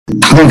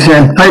Thanks,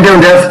 Sam. How you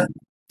doing, Dev?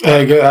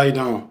 Hey, good. How you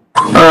doing?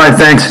 All right,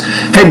 thanks.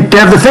 Hey,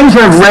 Dev, the things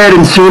I've read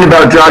and seen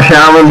about Josh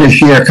Allen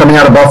this year coming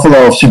out of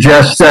Buffalo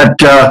suggest that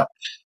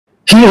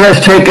he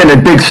has taken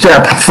a big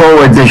step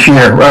forward this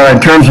year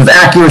in terms of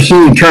accuracy,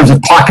 in terms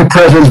of pocket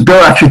presence. Bill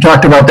actually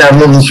talked about that a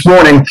little this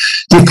morning.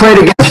 You've played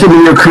against him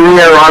in your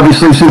career,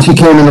 obviously, since he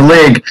came in the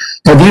league.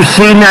 Have you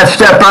seen that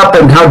step up,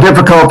 and how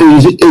difficult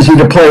is he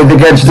to play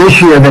against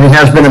this year than he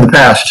has been in the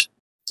past?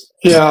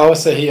 Yeah, I would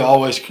say he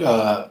always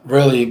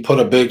really put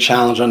a big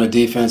challenge on the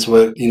defense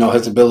with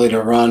his ability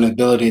to run,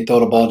 ability to throw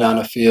the ball down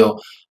the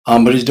field.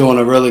 But he's doing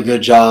a really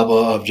good job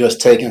of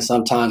just taking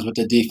sometimes what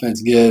the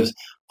defense gives.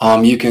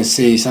 You can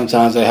see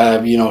sometimes they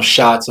have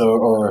shots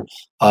or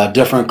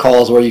different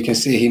calls where you can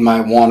see he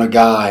might want a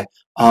guy,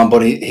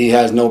 but he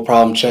has no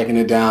problem checking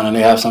it down. And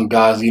they have some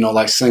guys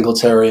like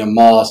Singletary and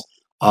Moss.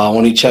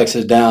 When he checks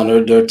it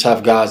down, they're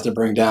tough guys to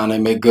bring down. They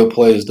make good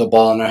plays with the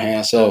ball in their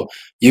hands. So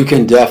you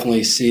can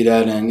definitely see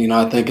that. And,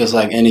 I think it's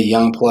like any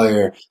young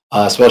player,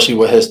 especially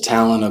with his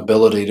talent and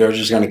ability, they're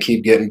just going to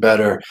keep getting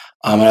better.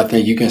 And I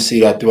think you can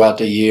see that throughout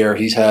the year.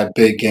 He's had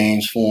big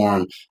games for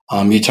him.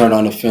 You turn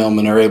on the film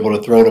and they're able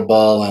to throw the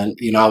ball. And,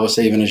 I would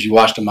say even as you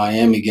watch the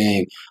Miami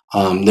game,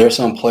 there's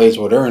some plays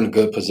where they're in a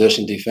good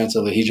position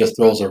defensively. He just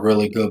throws a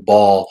really good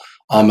ball.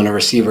 And the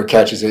receiver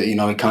catches it. He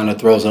kind of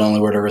throws it only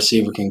where the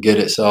receiver can get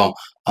it. So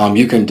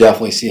you can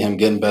definitely see him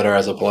getting better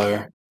as a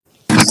player.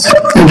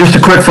 And just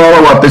a quick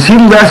follow-up. Is he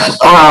less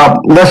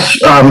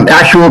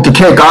actual to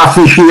take off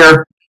this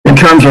year in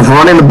terms of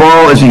running the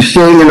ball? Is he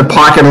staying in the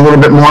pocket a little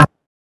bit more?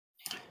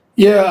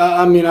 Yeah,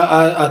 I mean,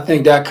 I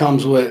think that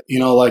comes with,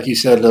 like you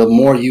said, the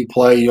more you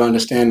play, you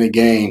understand the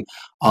game.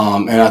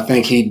 And I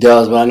think he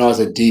does. But I know as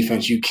a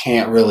defense, you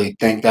can't really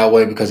think that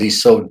way because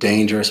he's so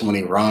dangerous when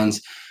he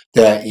runs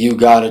that you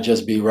got to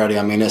just be ready.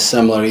 I mean, it's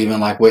similar even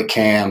like with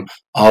Cam.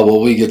 What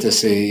we get to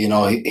see,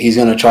 he's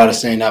going to try to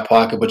stay in that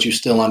pocket, but you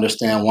still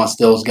understand once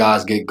those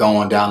guys get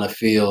going down the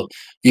field,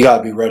 you got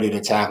to be ready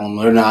to tackle them.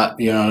 They're not,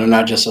 they're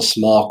not just a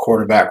small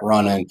quarterback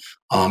running.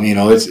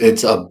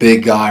 It's a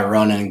big guy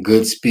running,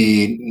 good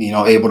speed,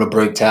 able to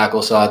break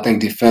tackles. So I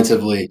think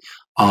defensively,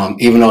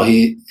 even though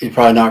he's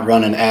probably not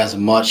running as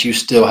much, you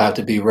still have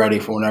to be ready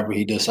for whenever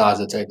he decides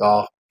to take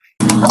off.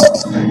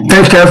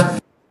 Thanks, Kev.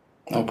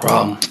 No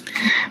problem.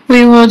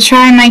 We will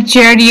try Mike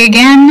Giardi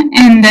again,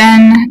 and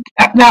then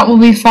that will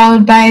be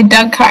followed by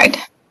Doug Card.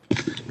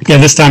 Yeah,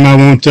 this time I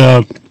won't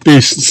be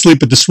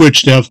asleep at the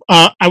switch, Dev.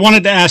 I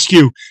wanted to ask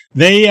you,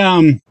 they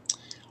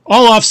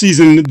all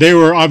offseason, they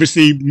were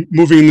obviously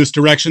moving in this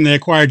direction. They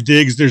acquired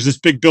Diggs. There's this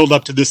big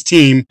build-up to this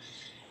team.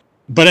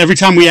 But every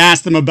time we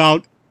asked them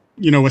about,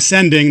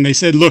 ascending, they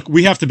said, look,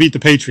 we have to beat the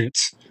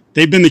Patriots.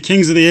 They've been the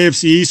kings of the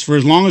AFC East for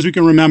as long as we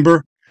can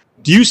remember.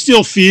 Do you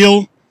still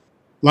feel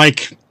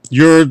like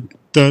you're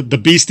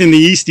the beast in the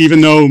East,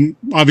 even though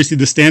obviously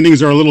the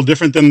standings are a little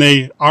different than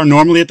they are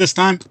normally at this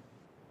time?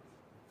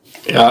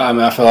 Yeah, I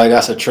mean, I feel like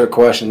that's a trick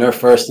question. They're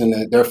first in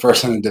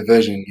the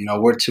division.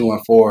 We're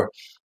 2-4.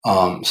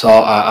 So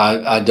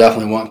I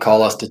definitely wouldn't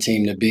call us the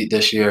team to beat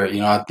this year.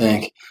 I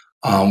think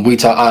we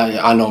talk.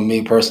 I know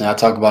me personally. I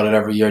talk about it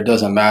every year. It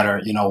doesn't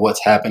matter.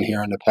 What's happened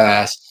here in the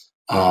past.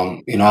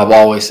 I've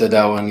always said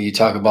that when you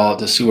talk about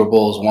the Super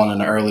Bowls won in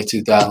the early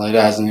 2000s,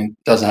 that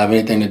doesn't have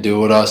anything to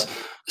do with us.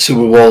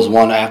 Super Bowls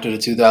won after the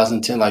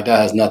 2010, like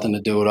that has nothing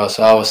to do with us.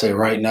 So I would say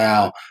right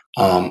now,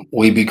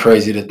 we'd be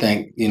crazy to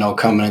think,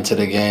 coming into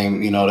the game,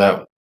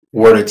 that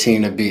we're the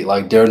team to beat.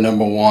 Like they're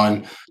number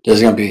one. There's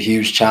going to be a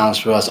huge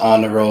challenge for us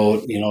on the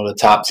road. The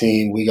top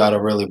team, we got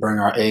to really bring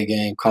our A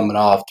game coming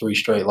off 3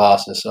 straight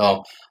losses.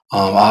 So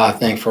I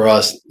think for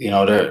us,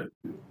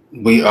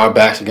 our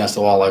back's against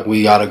the wall. Like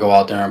we got to go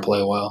out there and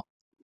play well.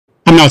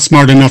 I'm not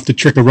smart enough to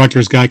trick a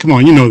Rutgers guy. Come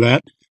on, you know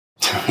that.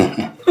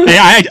 Hey,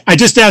 I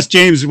just asked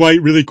James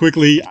White really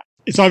quickly.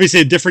 It's obviously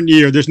a different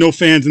year. There's no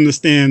fans in the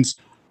stands.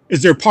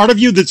 Is there part of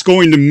you that's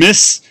going to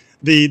miss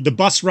the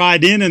bus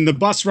ride in and the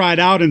bus ride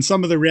out and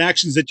some of the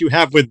reactions that you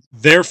have with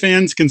their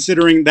fans,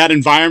 considering that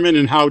environment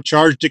and how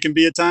charged it can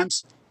be at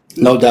times?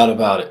 No doubt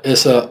about it.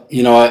 It's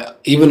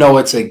even though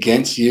it's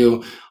against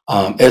you,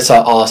 it's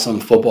an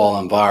awesome football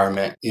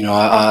environment.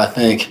 I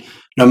think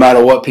no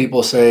matter what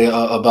people say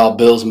about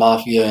Bills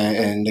Mafia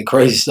and the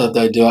crazy stuff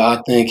they do,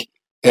 I think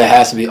it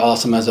has to be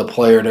awesome as a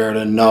player there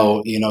to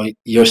know,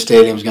 your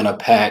stadium's going to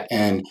pack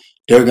and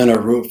they're going to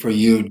root for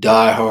you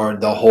die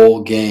hard the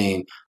whole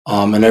game.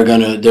 And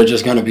they're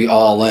just going to be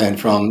all in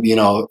from,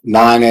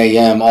 9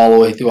 a.m. all the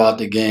way throughout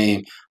the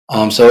game.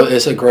 So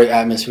it's a great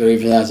atmosphere,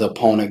 even as an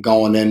opponent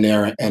going in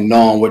there and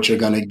knowing what you're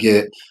going to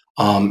get.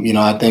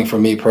 I think for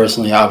me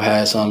personally, I've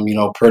had some,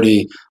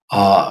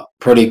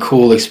 pretty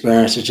cool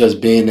experiences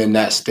just being in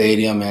that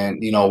stadium and,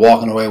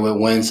 walking away with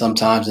wins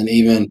sometimes. And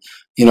even,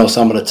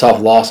 some of the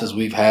tough losses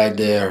we've had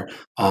there.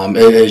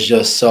 It's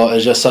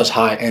just such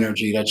high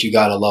energy that you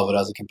got to love it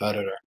as a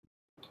competitor.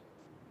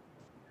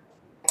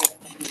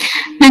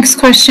 Next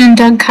question,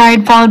 Doug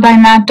Card, followed by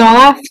Matt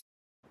Doloff.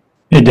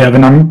 Hey,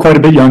 Devin, I'm quite a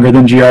bit younger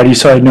than Giardi,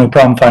 so I had no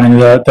problem finding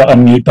the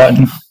unmute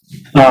button.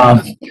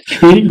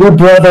 Your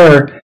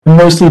brother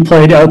mostly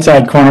played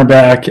outside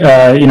cornerback,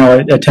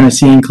 at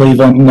Tennessee and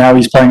Cleveland. Now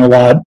he's playing a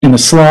lot in the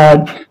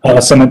slot,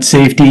 some at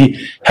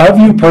safety. How have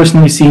you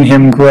personally seen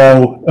him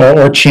grow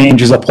or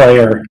change as a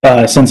player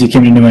since he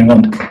came to New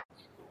England?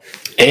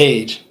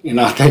 Age.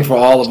 I think for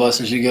all of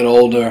us as you get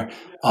older,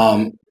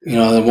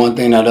 the one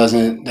thing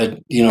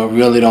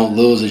really don't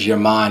lose is your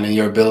mind and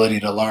your ability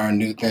to learn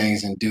new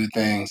things and do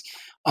things.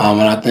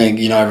 And I think,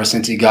 ever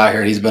since he got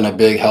here, he's been a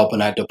big help in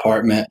that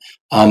department.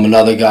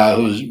 Another guy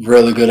who's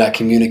really good at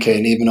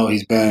communicating, even though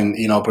he's been,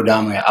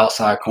 predominantly an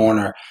outside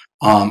corner.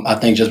 I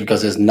think just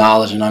because his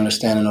knowledge and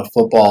understanding of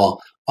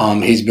football,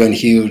 he's been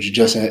huge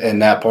just in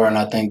that part. And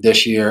I think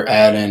this year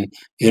adding,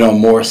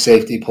 more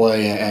safety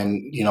play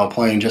and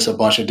playing just a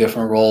bunch of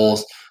different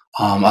roles.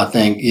 I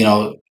think,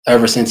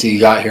 ever since he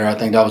got here, I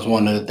think that was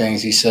one of the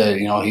things he said,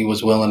 he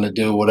was willing to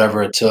do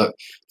whatever it took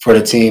for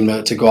the team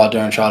to go out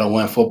there and try to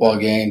win football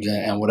games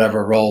and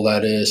whatever role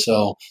that is.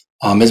 So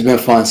it's been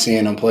fun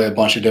seeing him play a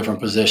bunch of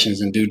different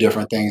positions and do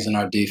different things in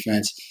our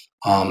defense.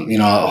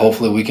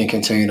 Hopefully we can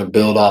continue to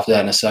build off that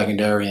in the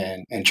secondary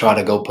and try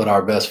to go put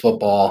our best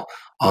football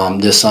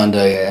this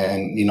Sunday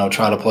and,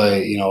 try to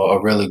play, a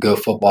really good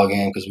football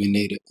game because we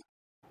need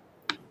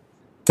it.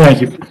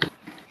 Thank you.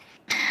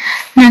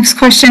 Next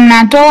question,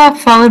 Matt Doloff,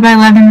 followed by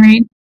Levin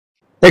Reed.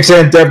 Thanks,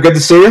 Aunt Deb. Good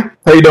to see you.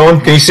 How you doing?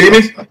 Can you see me?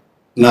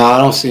 No, I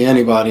don't see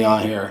anybody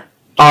on here.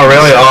 Oh,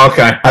 really? Oh,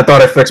 okay. I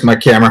thought I fixed my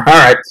camera. All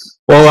right.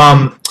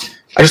 Well,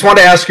 I just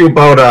wanted to ask you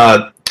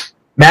about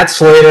Matt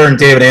Slater and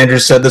David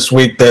Andrews said this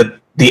week that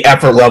the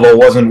effort level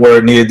wasn't where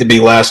it needed to be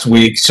last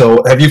week.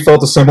 So have you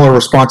felt a similar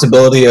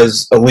responsibility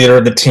as a leader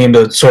of the team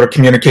to sort of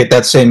communicate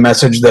that same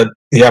message that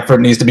the effort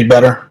needs to be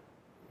better?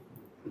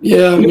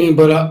 Yeah, I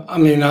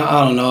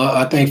don't know.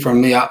 I think for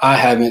me, I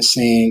haven't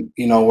seen,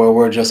 where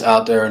we're just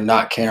out there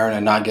not caring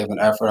and not giving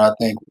effort. I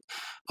think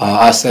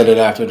I said it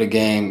after the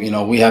game,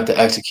 we have to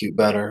execute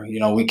better.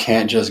 We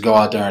can't just go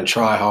out there and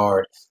try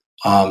hard.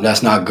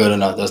 That's not good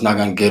enough. That's not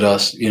going to get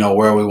us,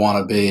 where we want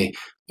to be.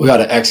 We got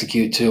to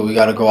execute too. We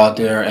got to go out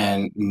there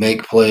and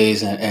make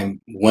plays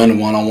and win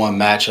one-on-one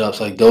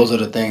matchups. Like those are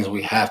the things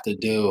we have to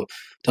do.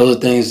 Those are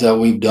things that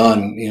we've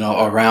done,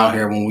 around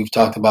here when we've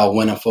talked about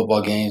winning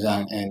football games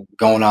and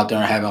going out there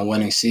and having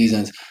winning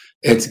seasons.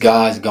 It's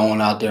guys going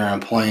out there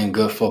and playing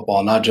good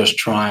football, not just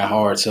trying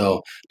hard.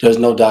 So there's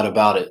no doubt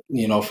about it,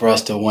 for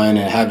us to win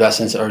and have that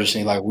sense of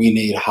urgency, like we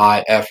need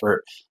high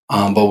effort.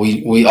 But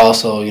we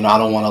also, I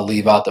don't want to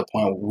leave out the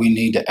point. We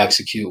need to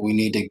execute. We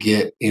need to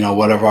get,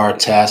 whatever our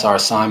task, our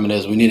assignment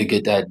is, we need to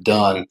get that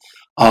done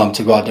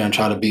to go out there and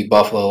try to beat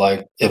Buffalo.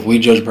 Like if we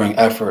just bring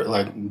effort,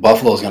 like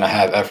Buffalo's going to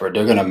have effort.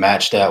 They're going to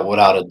match that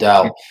without a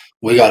doubt.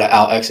 We got to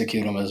out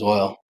execute them as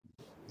well.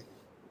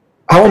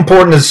 How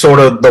important is sort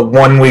of the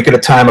 1 week at a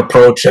time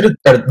approach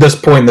at this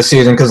point in the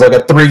season? Because like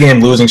a 3-game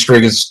losing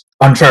streak is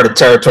uncharted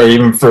territory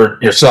even for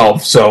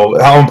yourself. So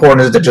how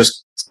important is it to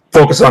just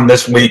focus on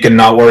this week and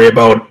not worry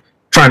about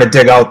trying to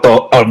dig out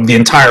the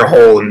entire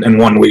hole in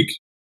 1 week?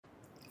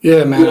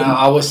 Yeah, man,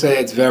 I would say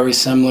it's very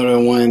similar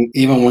to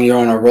even when you're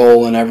on a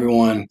roll and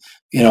everyone,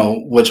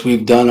 which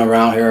we've done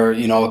around here,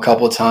 a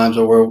couple of times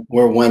where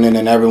we're winning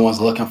and everyone's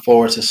looking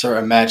forward to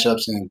certain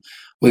matchups, and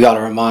we got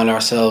to remind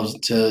ourselves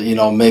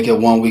to, make it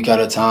 1 week at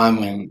a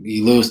time. When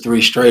you lose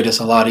 3 straight, it's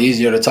a lot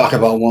easier to talk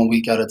about 1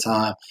 week at a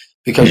time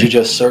because you're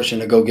just searching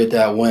to go get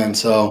that win.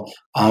 So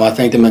I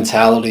think the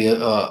mentality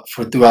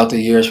for throughout the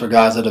years for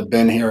guys that have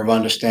been here of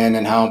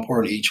understanding how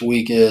important each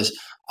week is,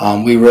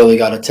 we really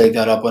got to take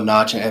that up a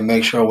notch and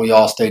make sure we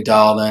all stay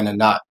dialed in and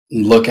not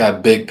look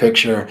at big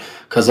picture.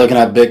 Because looking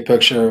at big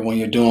picture when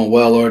you're doing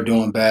well or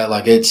doing bad,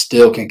 like it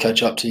still can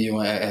catch up to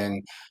you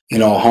and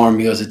harm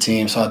you as a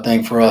team. So I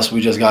think for us,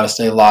 we just got to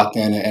stay locked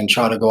in and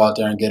try to go out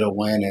there and get a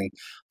win. And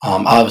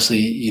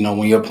obviously,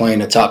 when you're playing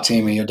the top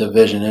team in your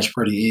division, it's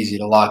pretty easy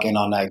to lock in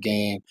on that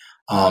game.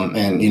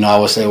 And I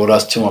would say with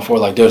us 2-4,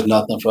 like there's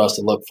nothing for us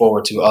to look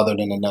forward to other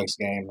than the next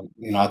game.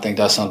 And, I think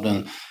that's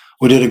something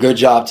we did a good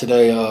job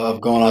today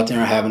of going out there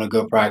and having a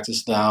good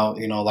practice. Now,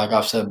 like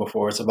I've said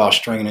before, it's about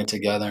stringing it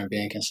together and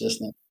being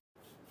consistent.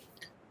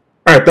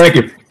 All right, thank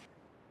you.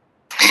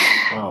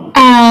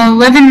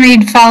 Levin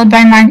Reed, followed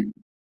by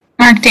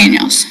Mark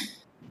Daniels.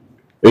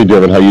 Hey,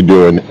 Devin, how you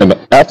doing? And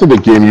after the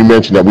game, you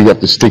mentioned that we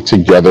have to stick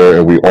together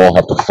and we all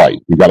have to fight.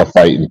 We got to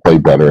fight and play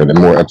better and then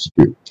more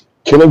execute.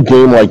 Can a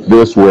game like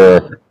this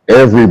where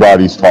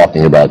everybody's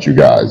talking about you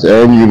guys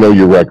and you know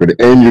your record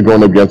and you're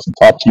going against the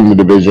top team in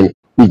the division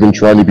who's been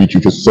trying to beat you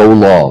for so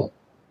long,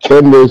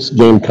 can this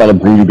game kind of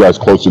bring you guys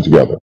closer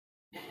together?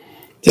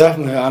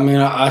 Definitely.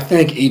 I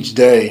think each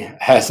day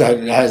has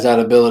that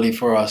ability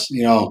for us,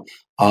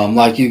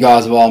 like you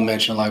guys have all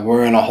mentioned, like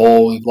we're in a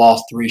hole. We've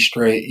lost 3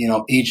 straight.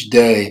 Each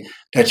day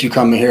that you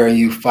come in here and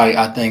you fight,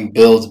 I think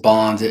builds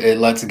bonds. It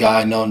lets a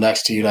guy know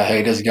next to you that,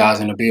 hey, this guy's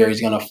going to be here.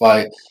 He's going to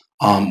fight.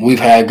 We've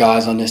had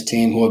guys on this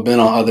team who have been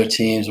on other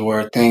teams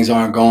where things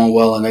aren't going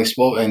well, and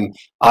and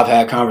I've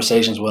had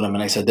conversations with them,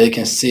 and they said they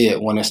can see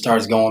it when it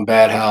starts going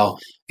bad. How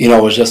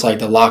it's just like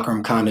the locker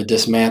room kind of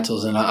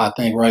dismantles. And I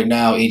think right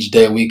now, each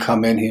day we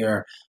come in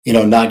here,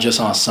 not just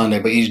on Sunday,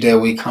 but each day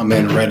we come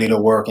in ready to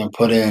work and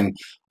put in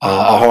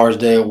a hard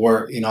day of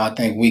work. I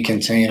think we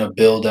continue to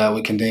build that.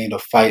 We continue to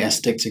fight and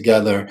stick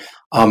together.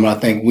 And I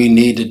think we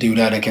need to do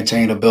that and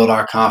continue to build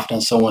our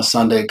confidence. So when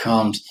Sunday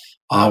comes,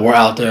 we're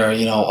out there,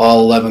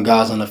 all 11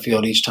 guys on the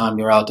field. Each time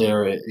you're out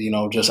there,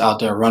 just out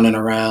there running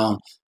around,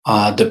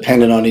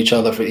 depending on each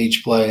other for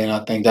each play. And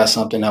I think that's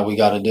something that we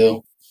got to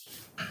do.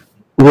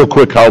 Real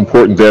quick, how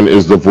important then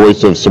is the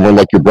voice of someone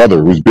like your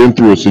brother who's been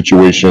through a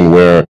situation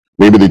where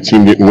maybe the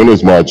team didn't win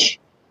as much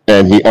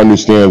and he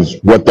understands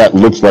what that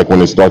looks like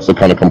when it starts to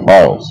kind of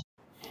compile?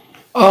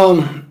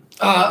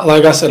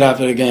 Like I said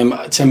after the game,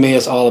 to me,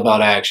 it's all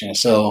about action.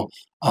 So,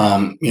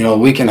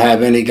 we can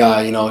have any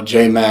guy,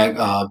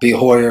 J-Mac, B.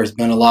 Hoyer has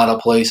been a lot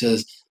of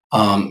places.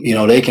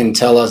 They can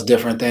tell us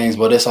different things,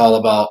 but it's all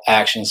about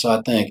action. So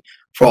I think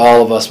for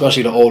all of us,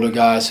 especially the older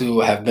guys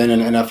who have been in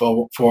the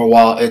NFL for a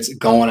while, it's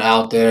going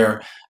out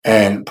there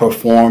and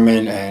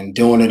performing and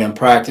doing it in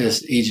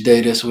practice each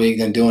day this week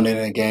and doing it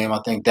in a game.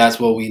 I think that's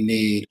what we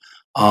need.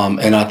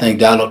 And I think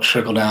that'll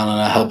trickle down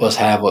and help us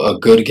have a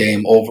good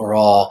game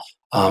overall.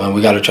 And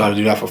we got to try to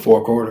do that for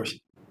 4 quarters.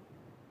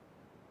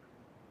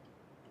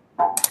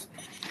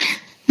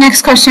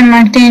 Next question,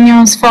 Mark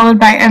Daniels, followed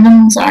by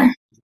Evan Lazar.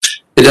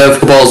 Hey, Dev,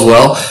 football as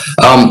well.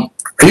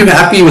 Are you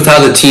happy with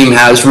how the team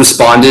has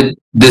responded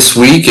this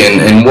week?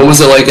 And what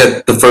was it like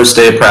at the first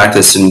day of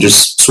practice? And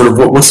just sort of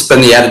what's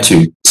been the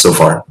attitude so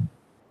far?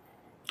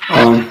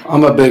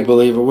 I'm a big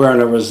believer. We're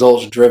in a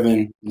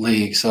results-driven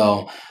league.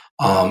 So,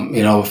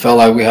 it felt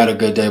like we had a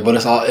good day. But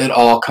it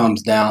all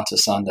comes down to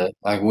Sunday.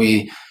 Like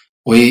we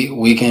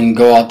can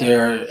go out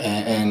there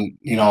and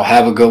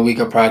have a good week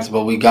of practice,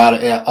 but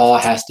it all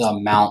has to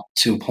amount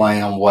to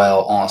playing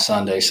well on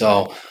Sunday.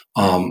 So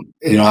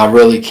I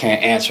really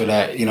can't answer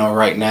that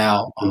right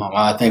now.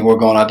 I think we're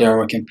going out there and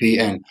we're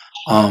competing,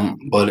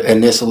 but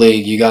in this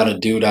league you got to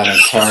do that and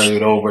carry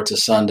it over to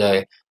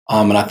Sunday.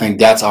 And I think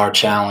that's our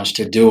challenge,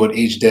 to do it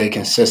each day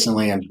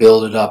consistently and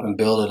build it up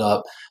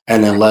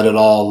and then let it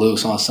all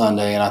loose on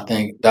Sunday. And I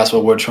think that's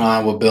what we're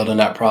trying. We're building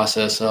that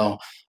process. So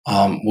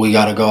we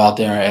got to go out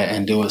there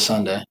and do it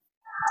Sunday.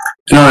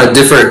 And on a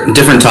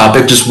different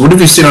topic, just what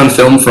have you seen on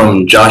film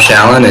from Josh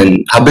Allen,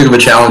 and how big of a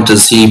challenge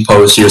does he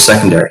pose to your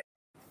secondary?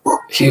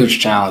 Huge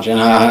challenge,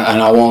 and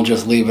I won't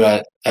just leave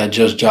it at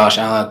just Josh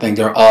Allen. I think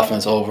their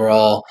offense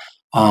overall,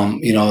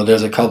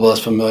 there's a couple of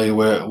us familiar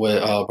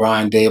with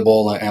Brian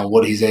Daboll and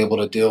what he's able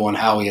to do and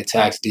how he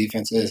attacks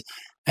defenses.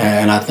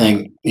 And I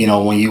think,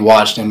 when you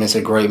watch them, it's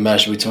a great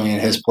mesh between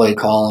his play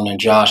calling and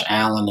Josh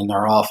Allen and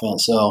their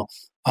offense. So,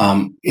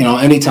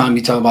 anytime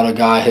you talk about a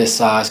guy his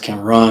size can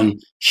run,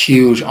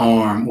 huge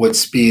arm with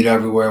speed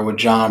everywhere with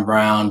John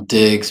Brown,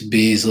 Diggs,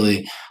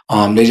 Beasley.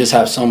 They just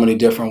have so many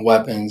different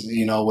weapons,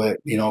 with,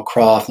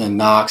 Croft and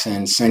Knox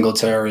and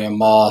Singletary and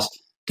Moss.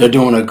 They're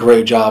doing a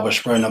great job of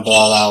spreading the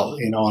ball out,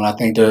 and I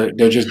think they're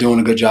just doing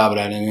a good job of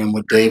that. And then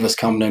with Davis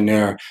coming in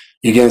there,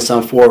 you're getting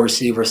some 4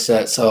 receiver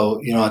set.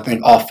 So, I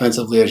think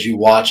offensively, as you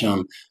watch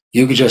them,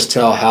 you could just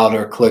tell how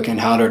they're clicking,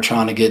 how they're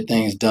trying to get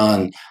things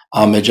done.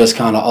 It just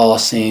kind of all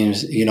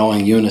seems,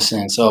 in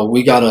unison. So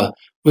we gotta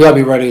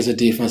be ready as a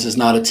defense. It's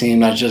not a team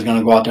that's just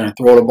gonna go out there and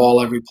throw the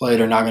ball every play.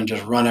 They're not gonna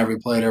just run every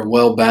play. They're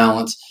well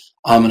balanced,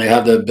 and they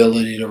have the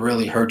ability to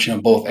really hurt you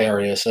in both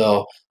areas.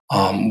 So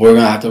we're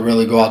gonna have to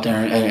really go out there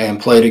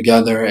and play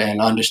together and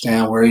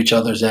understand where each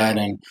other's at,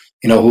 and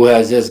who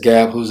has this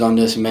gap, who's on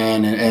this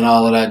man, and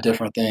all of that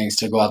different things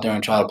to go out there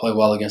and try to play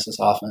well against this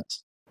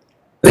offense.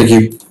 Thank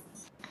you.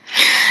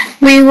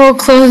 We will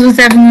close with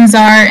Evan Lazar,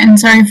 and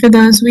sorry for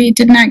those we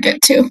did not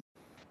get to.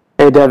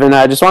 Hey, Devin,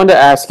 I just wanted to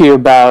ask you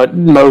about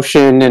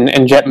motion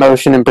and jet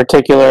motion in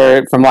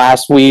particular from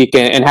last week,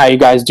 and how you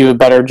guys do a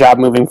better job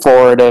moving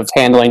forward of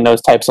handling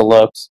those types of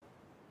looks.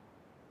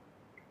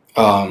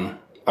 For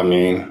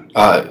me,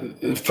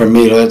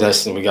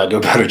 that's we got to do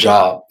a better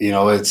job.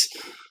 It's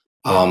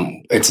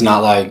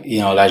not like,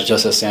 that's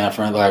just a San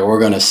Fran. Like, we're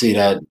going to see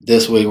that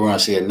this week, we're going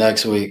to see it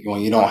next week. When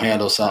you don't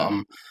handle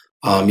something,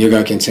 you're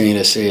going to continue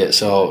to see it.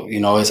 So,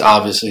 it's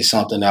obviously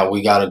something that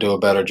we got to do a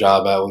better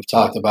job at. We've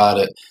talked about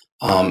it.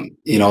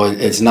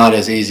 It's not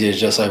as easy as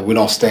just like we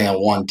don't stay in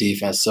one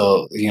defense.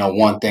 So,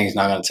 one thing's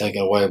not going to take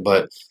it away.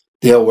 But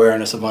the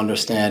awareness of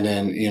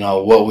understanding,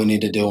 what we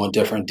need to do in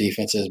different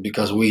defenses,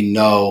 because we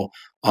know,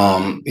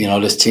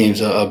 this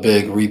team's a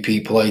big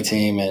repeat play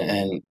team.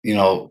 And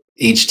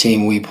each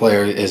team we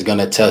play is going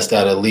to test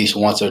that at least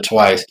once or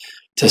twice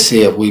to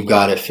see if we've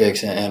got it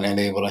fixed and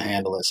able to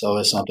handle it. So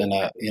it's something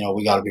that,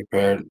 we got to be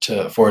prepared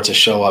for it to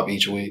show up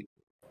each week.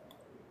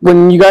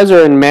 When you guys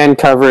are in man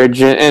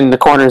coverage and the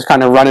corner's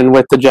kind of running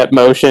with the jet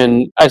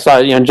motion, I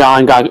saw,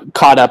 John got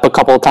caught up a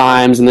couple of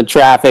times in the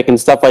traffic and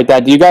stuff like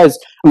that. Do you guys,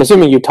 I'm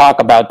assuming you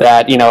talk about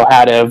that,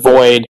 how to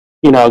avoid,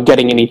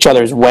 getting in each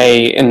other's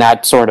way in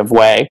that sort of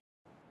way?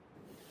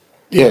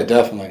 Yeah,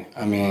 definitely.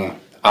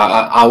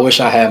 I wish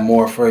I had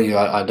more for you.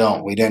 I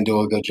don't. We didn't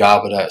do a good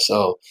job of that.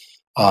 So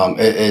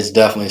it's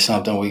definitely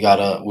something we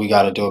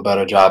gotta do a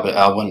better job.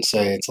 I wouldn't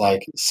say it's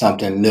like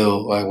something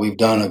new. Like we've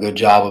done a good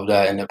job of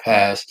that in the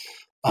past.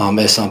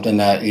 It's something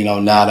that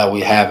now that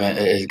we haven't,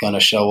 is going to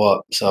show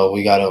up. So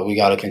we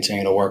gotta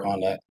continue to work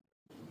on that.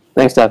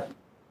 Thanks, Dev.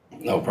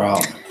 No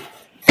problem.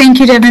 Thank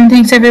you, Devin.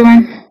 Thanks,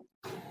 everyone.